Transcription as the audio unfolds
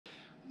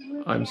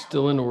I'm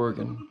still in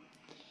Oregon.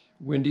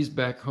 Wendy's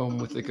back home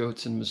with the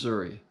goats in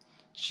Missouri.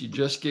 She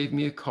just gave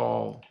me a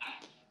call,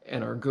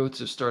 and our goats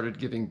have started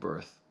giving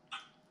birth.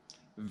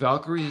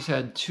 Valkyrie has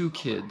had 2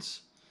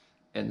 kids,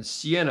 and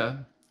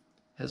Sienna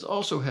has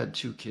also had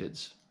 2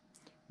 kids.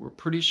 We're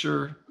pretty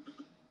sure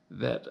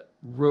that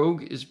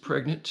Rogue is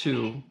pregnant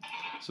too,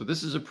 so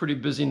this is a pretty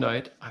busy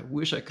night. I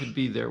wish I could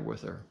be there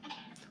with her.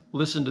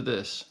 Listen to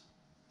this.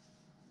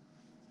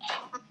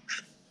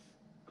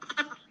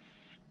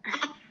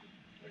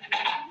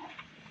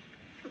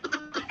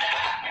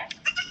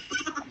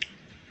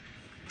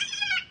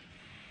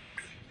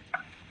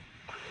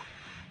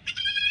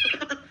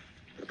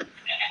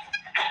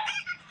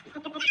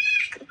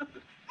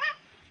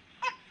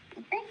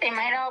 They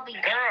might all be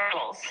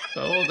girls.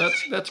 Oh,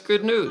 that's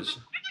good news.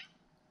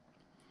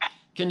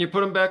 Can you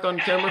put them back on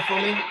camera for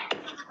me?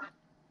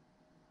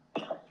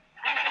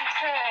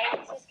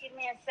 Alright, just give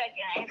me a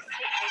second. I have to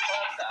take my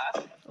gloves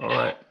off. All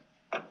right.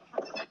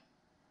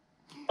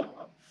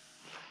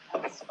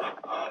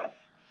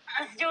 I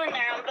was doing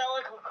their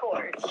umbilical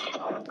cords.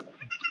 Some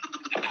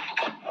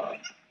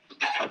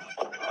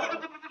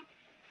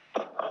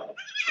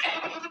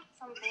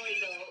boy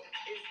goat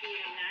is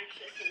being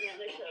obnoxious on the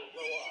other side of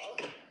the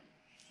wall.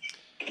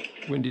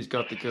 Wendy's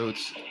got the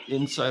goats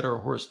inside our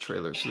horse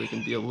trailer so they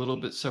can be a little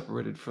bit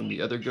separated from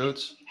the other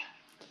goats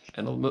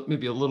and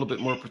maybe a little bit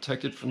more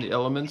protected from the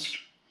elements.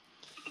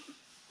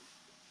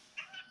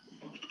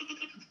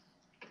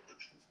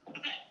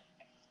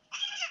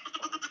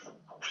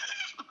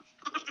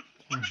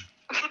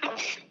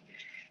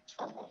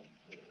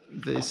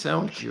 They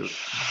sound cute.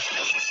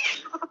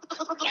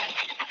 The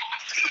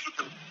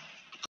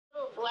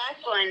black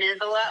one is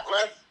a lot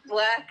less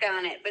black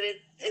on it, but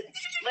it's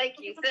like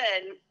you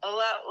said, a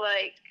lot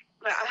like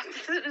the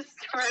opposite of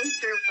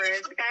Stormtrooper.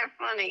 It's kind of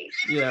funny.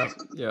 Yeah.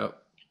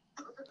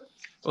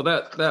 Well,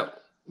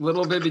 that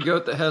little baby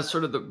goat that has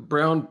sort of the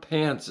brown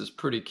pants is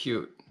pretty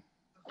cute.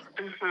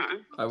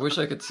 I wish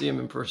I could see him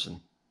in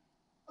person.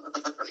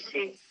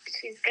 She's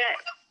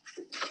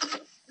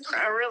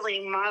got a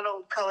really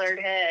mottled colored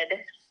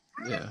head.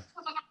 Yeah.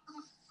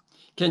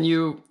 Can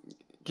you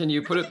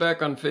put it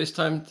back on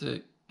FaceTime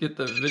to get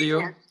the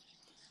video?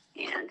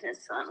 Yeah,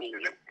 just let me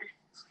get.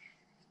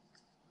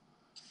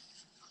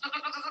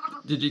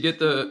 Did you get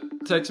the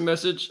text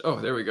message?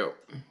 Oh, there we go.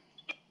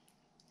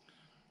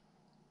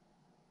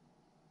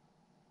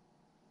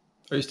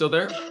 Are you still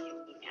there?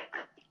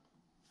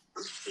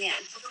 Yeah.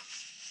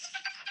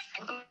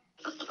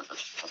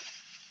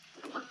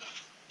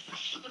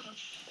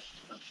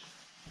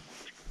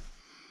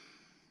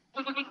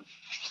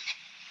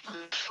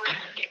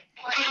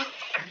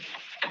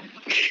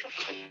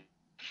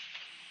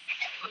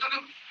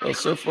 Well,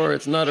 so far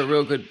it's not a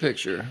real good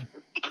picture.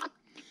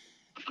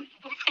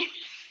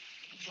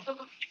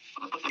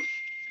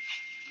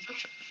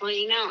 Well,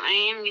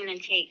 I am going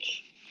to take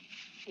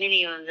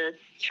video of this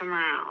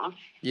tomorrow.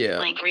 Yeah.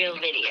 Like real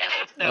video.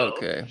 So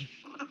Okay.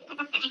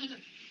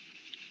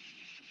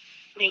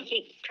 they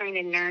keep trying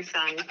to nurse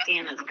on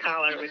Sienna's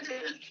collar, which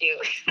is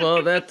cute.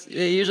 Well, it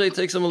usually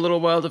takes them a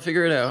little while to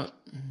figure it out.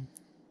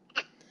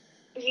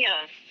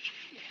 Yeah.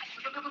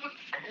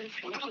 This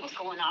one keeps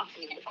going off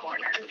in the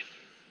corner.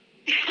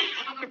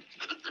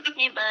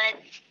 Hey, bud,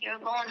 you're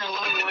going a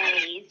long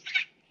ways.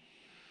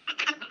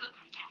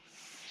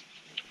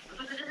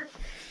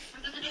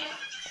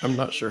 I'm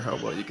not sure how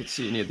well you could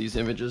see any of these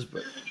images,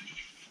 but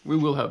we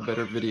will have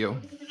better video. Who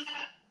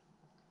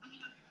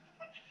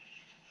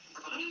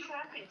are you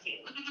talking to?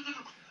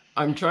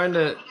 I'm trying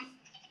to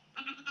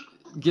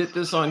get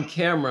this on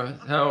camera,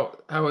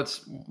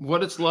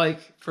 what it's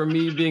like for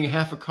me being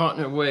half a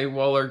continent away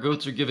while our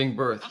goats are giving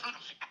birth.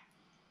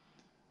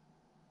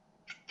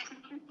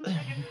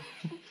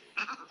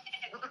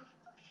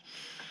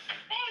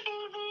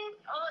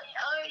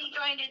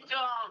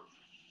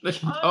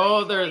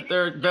 Oh,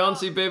 they're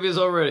bouncy babies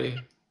already.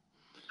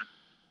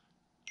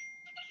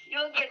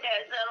 You'll get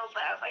that settled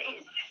that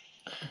way.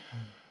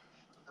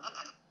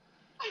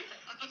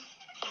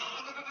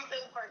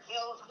 Super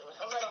cute with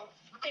a little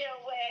tail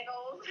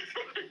waggles.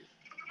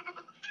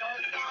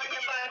 Don't go in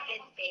the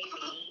bucket,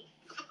 baby.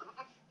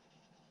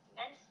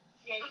 That's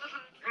just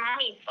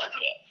mommy's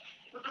bucket.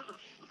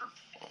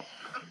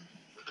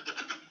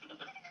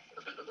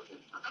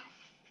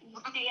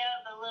 See how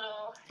the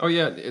little... Oh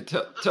yeah,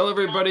 tell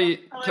everybody...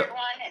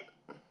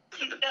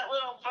 She's got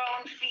little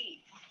bone feet.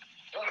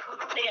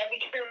 Yeah, be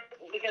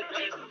careful because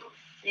of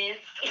this.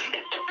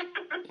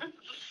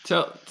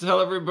 Tell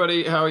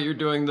everybody how you're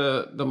doing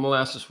the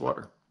molasses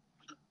water.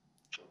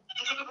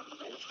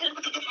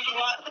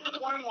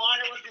 Warm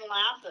water with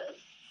molasses.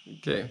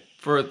 Okay,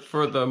 for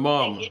the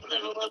mom. It gives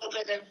it a little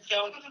bit of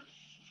jump.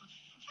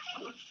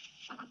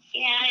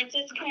 Yeah, it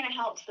just kind of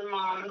helps the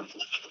mom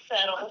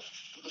settle.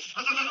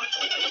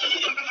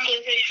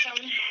 Gives it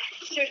some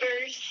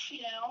sugars,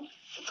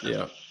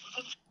 Yeah.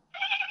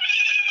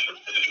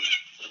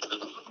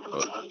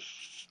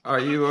 Are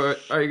you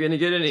going to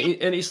get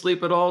any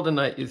sleep at all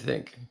tonight, you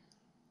think?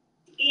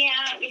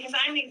 Yeah, because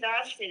I'm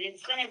exhausted.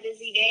 It's been a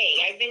busy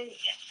day.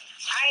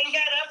 I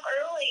got up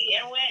early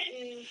and went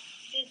and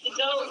did the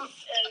goats,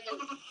 and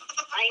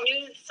I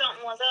knew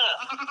something was up.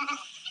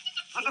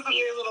 You see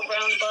your little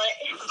brown butt?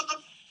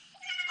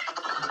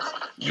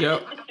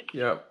 Yep,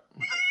 yep.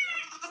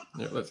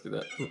 Yeah, let's get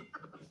that a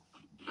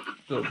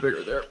little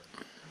bigger there.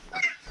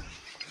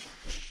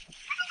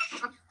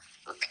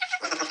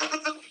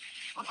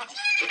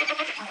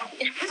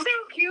 It's so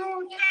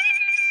cute.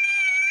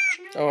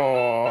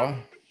 Aww.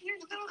 You're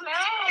so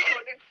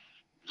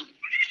loud.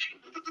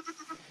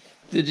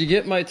 Did you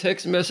get my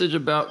text message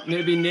about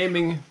maybe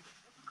naming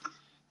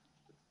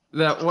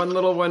that one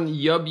little one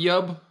Yub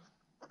Yub? No,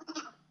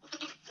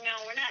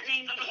 we're not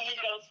naming any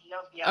goats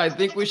Yub Yub. I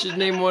think we should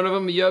name one of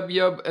them Yub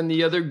Yub and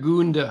the other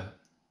Gunda.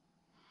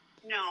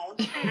 No,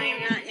 I'm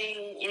not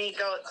naming any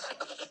goats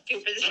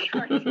stupid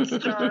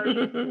Star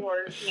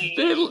Wars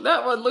names.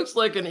 That one looks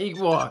like an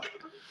Ewok.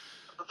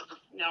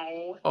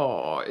 No.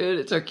 Oh,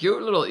 it's a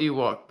cute little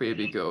Ewok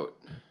baby goat.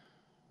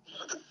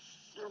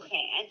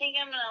 Okay, I think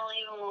I'm going to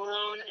leave him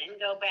alone and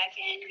go back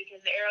in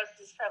because Eros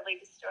is probably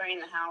destroying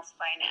the house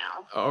by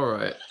now. All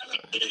right.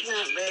 He's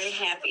not very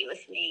happy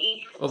with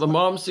me. Well, the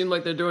moms seem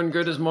like they're doing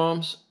good as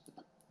moms.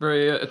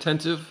 Very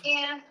attentive.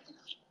 Yeah.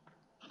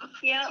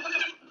 Yep.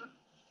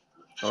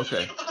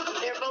 Okay.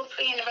 They're both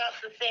being about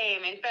the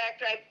same. In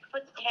fact, I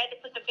had to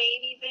put the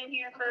babies in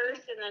here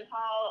first and then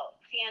haul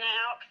Sienna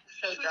out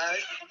because it's so dark.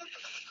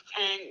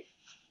 And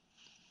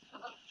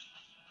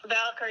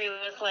Valkyrie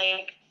was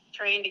like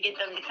trying to get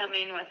them to come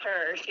in with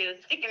her. She was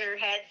sticking her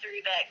head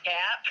through that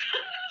gap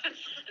and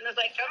was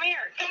like, come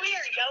here,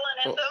 yelling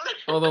at them.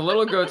 Well, the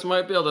little goats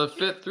might be able to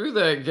fit through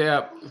that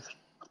gap.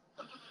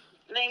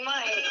 They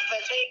might,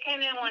 but they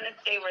kind of want to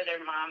stay where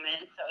their mom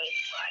is, so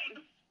it's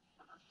fine.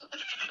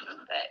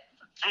 But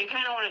I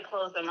kind of want to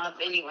close them up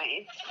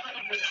anyways.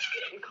 It's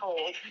getting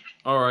cold.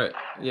 All right.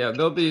 Yeah,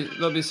 they'll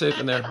be safe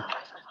in there.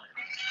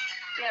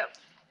 Yep.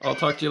 I'll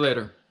talk to you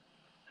later.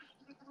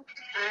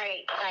 All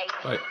right. Bye.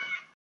 Bye.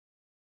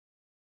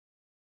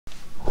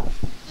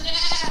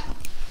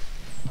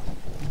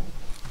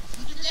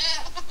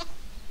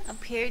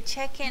 Up here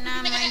checking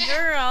on my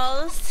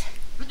girls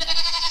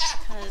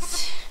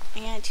because I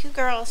got two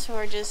girls who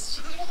are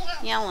just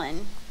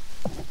yelling.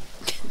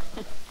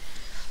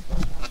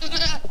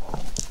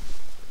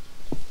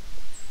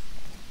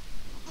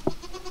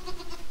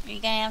 Are you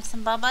gonna have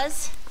some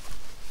bubbas?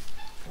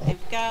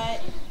 I've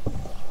got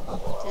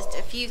just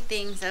a few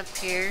things up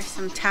here,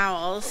 some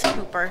towels.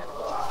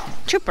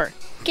 Trooper,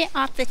 get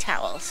off the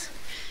towels.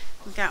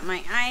 I've got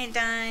my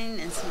iodine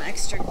and some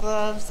extra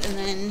gloves, and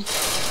then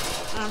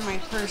on my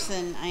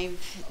person I've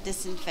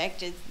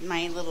disinfected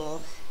my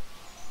little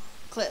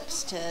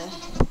clips to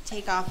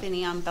take off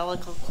any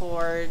umbilical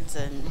cords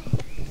and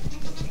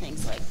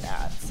things like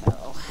that.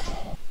 So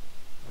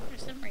for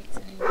some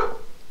reason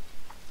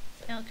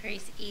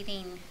Valkyrie's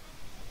eating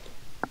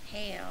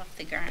hay off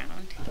the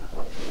ground.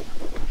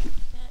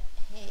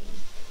 Hay.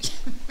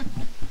 I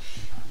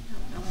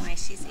don't know why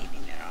she's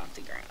eating it off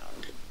the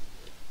ground.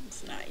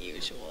 It's not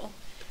usual.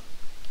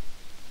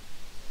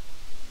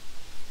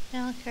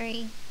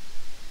 Valkyrie,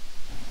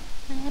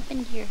 what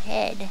happened to your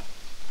head?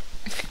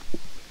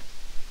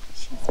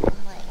 She's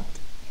been late.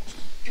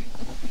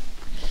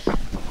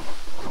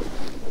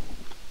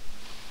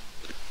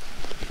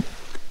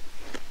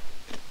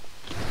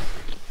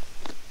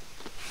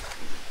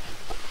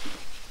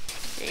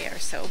 They are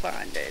so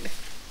bonded.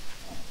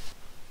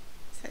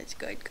 Such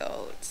good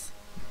goats.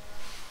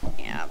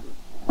 Yeah.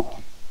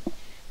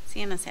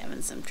 Sienna's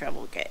having some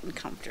trouble getting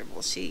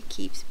comfortable. She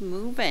keeps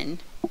moving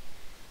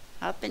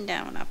up and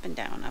down, up and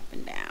down, up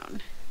and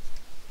down.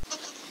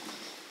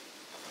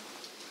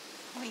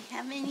 Do we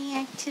have any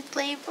active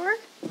labor?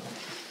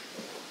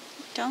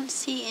 Don't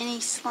see any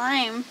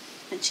slime,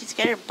 but she's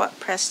got her butt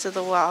pressed to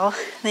the wall.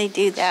 They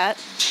do that.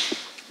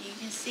 You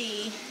can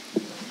see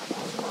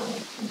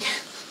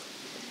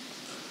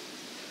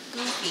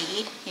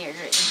Goofy here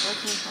is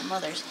looking for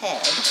Mother's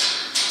head.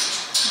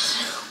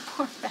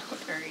 Poor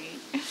Valkyrie.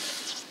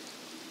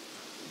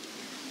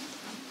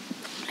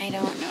 I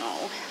don't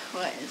know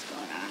what is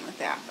going on with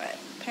that, but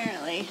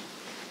apparently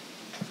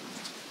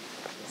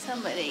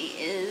somebody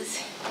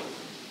is,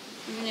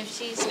 even if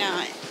she's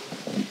not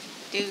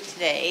due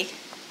today,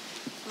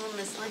 little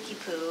Miss Licky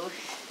Poo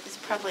is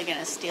probably going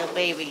to steal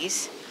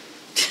babies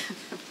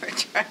or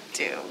try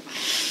to.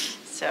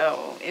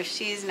 So if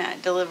she's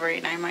not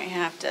delivering, I might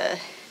have to,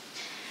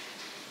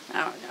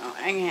 I don't know,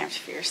 I'm going to have to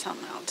figure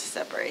something out to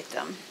separate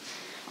them.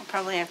 I'll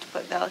probably have to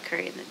put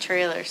Valkyrie in the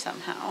trailer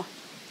somehow.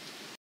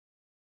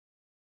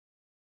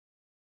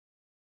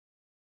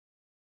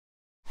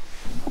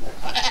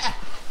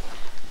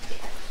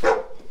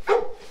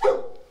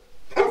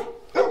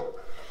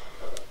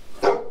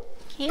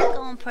 Keep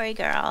going, pretty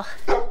girl.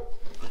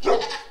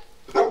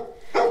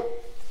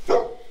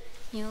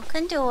 You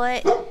can do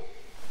it.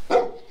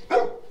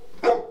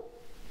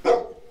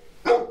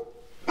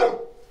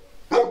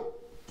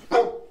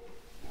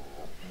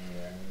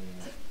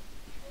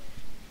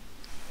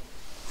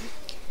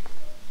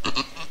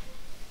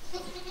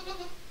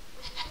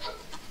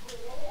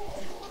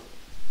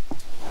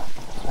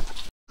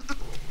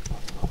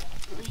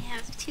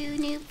 two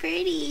new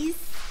pretties.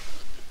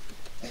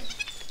 I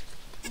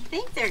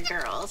think they're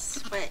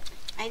girls, but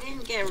I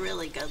didn't get a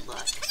really good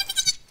look.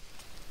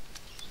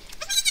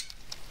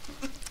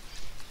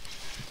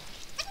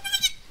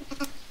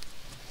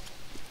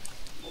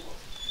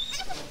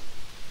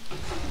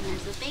 And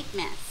there's a big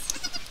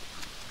mess.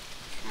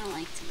 I don't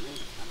like to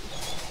move them.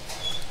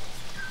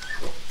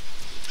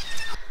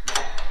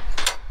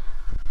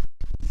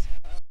 So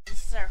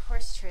this is our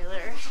horse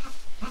trailer.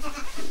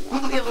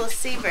 Won't be able to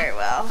see very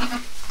well,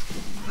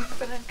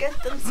 but I've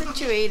got them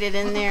situated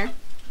in there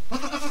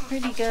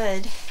pretty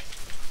good.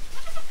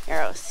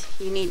 Arrows,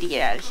 you need to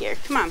get out of here.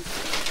 Come on.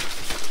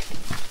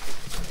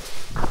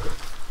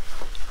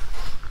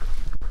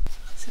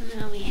 So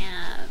now we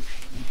have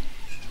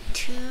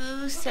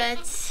two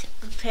sets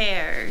of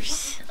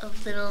pairs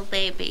of little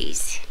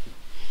babies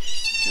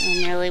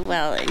doing really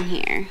well in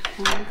here.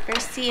 One for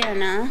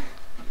Sienna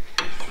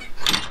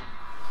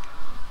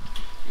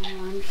and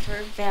one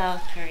for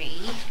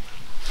Valkyrie.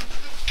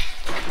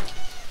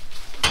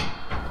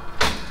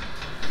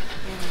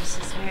 This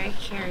is very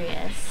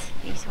curious.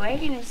 He's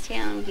wagging his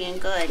tail and being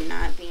good,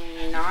 not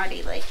being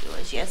naughty like he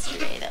was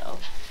yesterday though.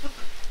 So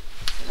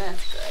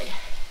that's good.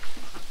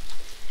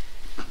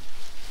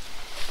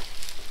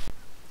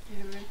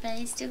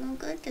 Everybody's doing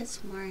good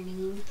this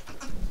morning.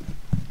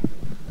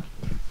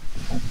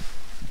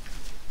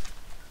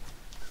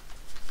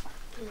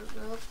 Two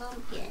little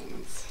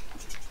pumpkins.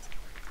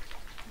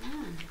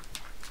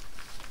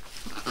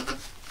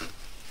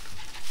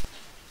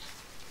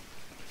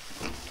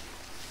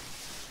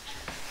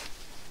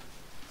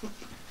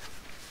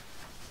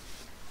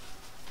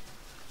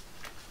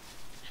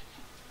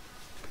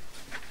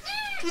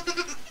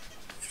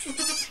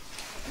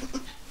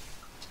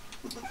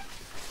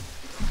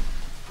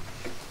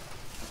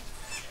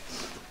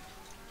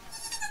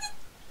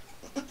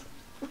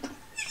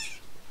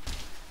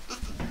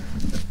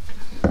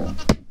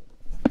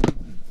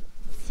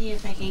 See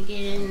if I can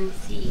get in and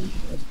see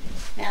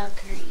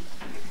Valkyrie.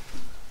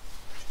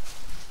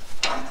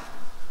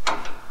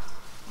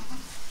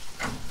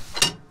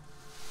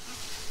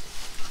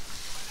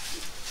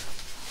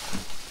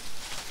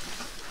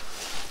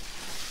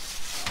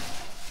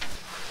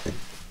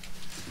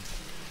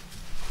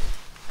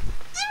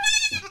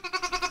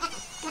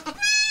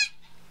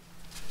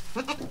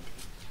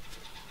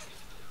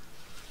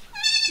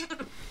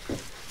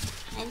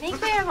 I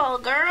think we have all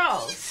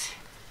girls.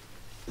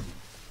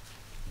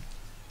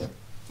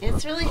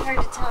 It's really hard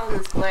to tell in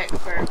this black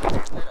fur when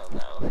they're little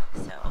though,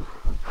 so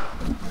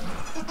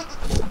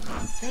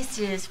at least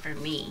it is for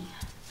me.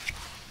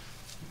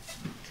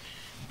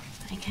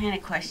 I kind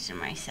of question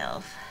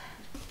myself.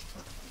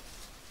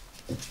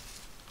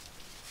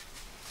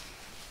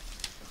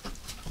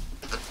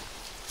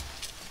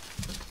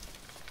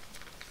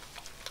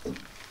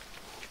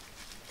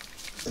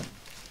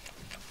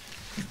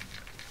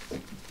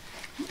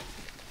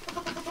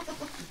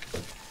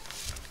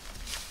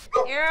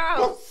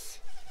 Arrows!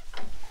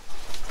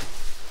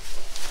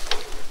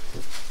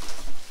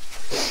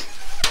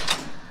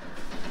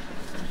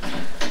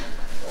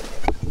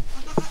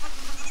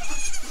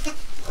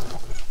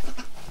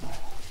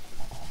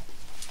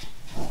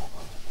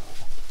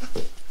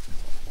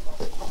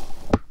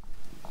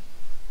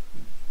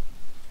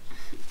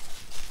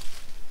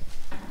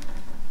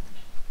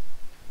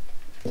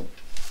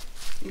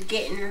 You're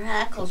getting her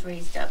hackles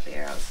raised up,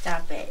 Arrow.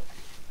 Stop it.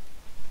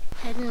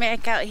 Heading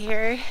back out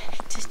here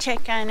to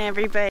check on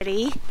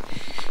everybody.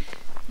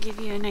 Give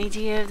you an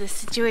idea of the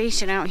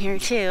situation out here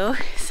too.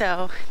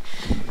 So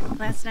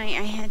last night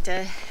I had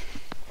to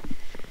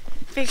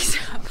fix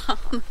up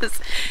all this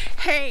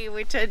hay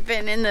which had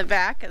been in the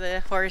back of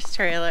the horse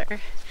trailer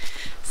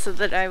so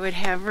that I would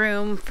have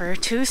room for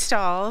two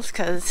stalls,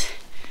 because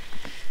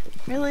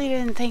really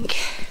didn't think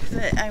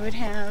that I would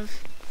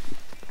have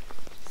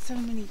so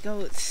many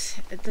goats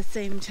at the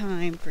same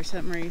time for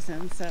some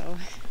reason. So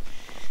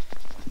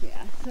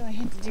yeah, so I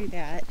had to do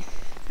that.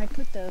 I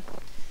put the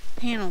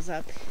panels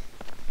up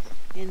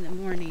in the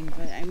morning,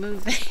 but I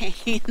moved the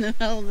hay in the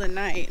middle of the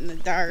night in the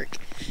dark,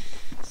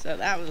 so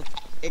that was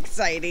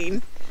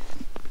exciting.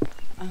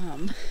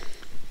 I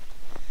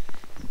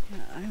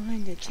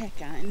wanted to check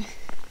on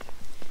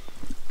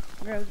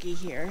Rogie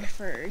here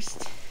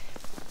first,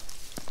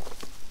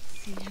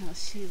 see how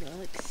she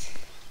looks.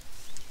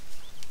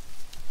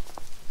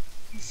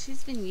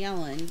 She's been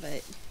yelling,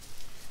 but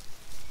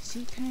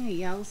she kind of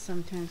yells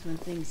sometimes when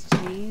things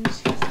change,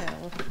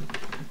 so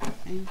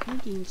I'm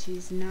thinking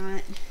she's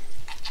not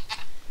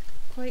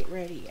quite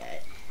ready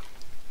yet.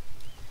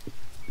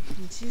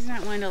 And she's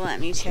not one to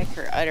let me check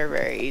her udder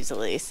very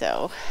easily,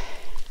 so.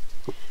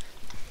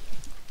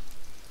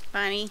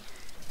 Bonnie,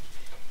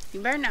 you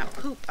better not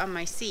poop on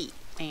my seat,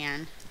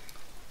 man.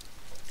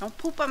 Don't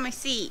poop on my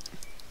seat.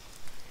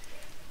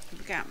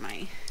 I've got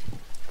my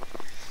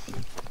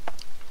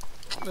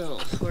little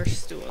horse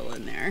stool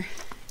in there.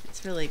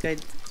 It's really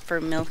good for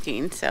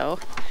milking, so,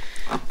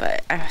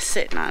 but I was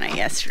sitting on it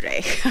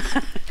yesterday.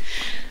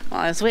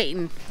 Well, I was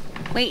waiting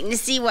to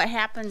see what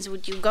happens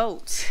with you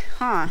goats,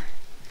 huh?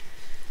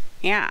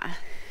 Yeah.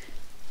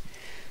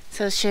 So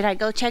So should I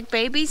go check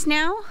babies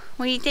now?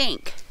 What do you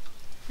think?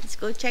 Let's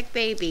go check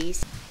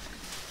babies.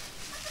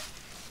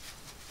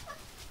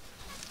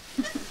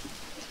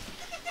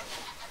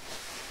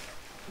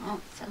 Oh,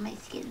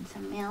 somebody's getting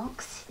some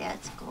milks.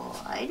 That's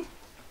good.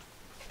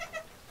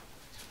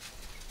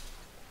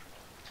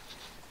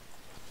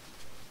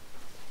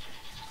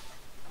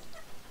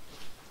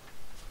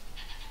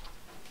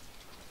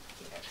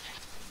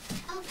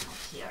 Oh,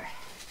 here.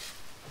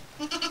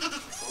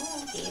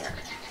 Oh, dear.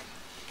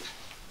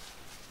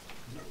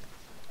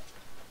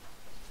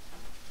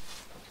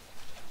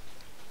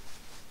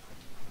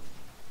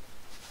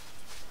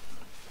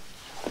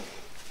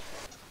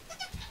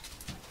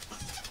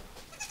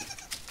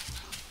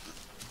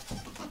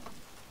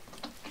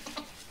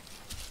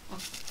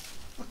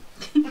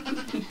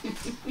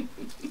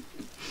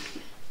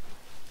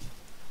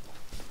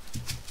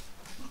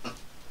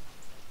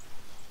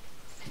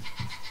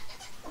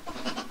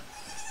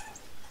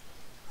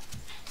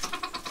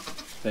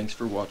 Thanks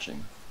for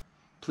watching.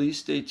 Please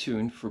stay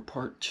tuned for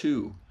part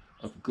 2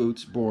 of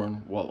Goats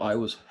Born While I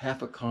Was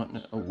Half a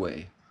Continent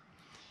Away.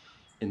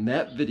 In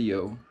that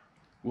video,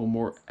 we'll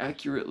more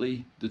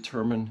accurately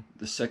determine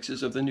the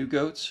sexes of the new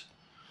goats.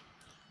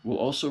 We'll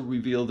also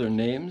reveal their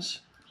names,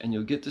 and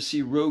you'll get to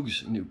see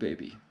Rogue's new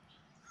baby.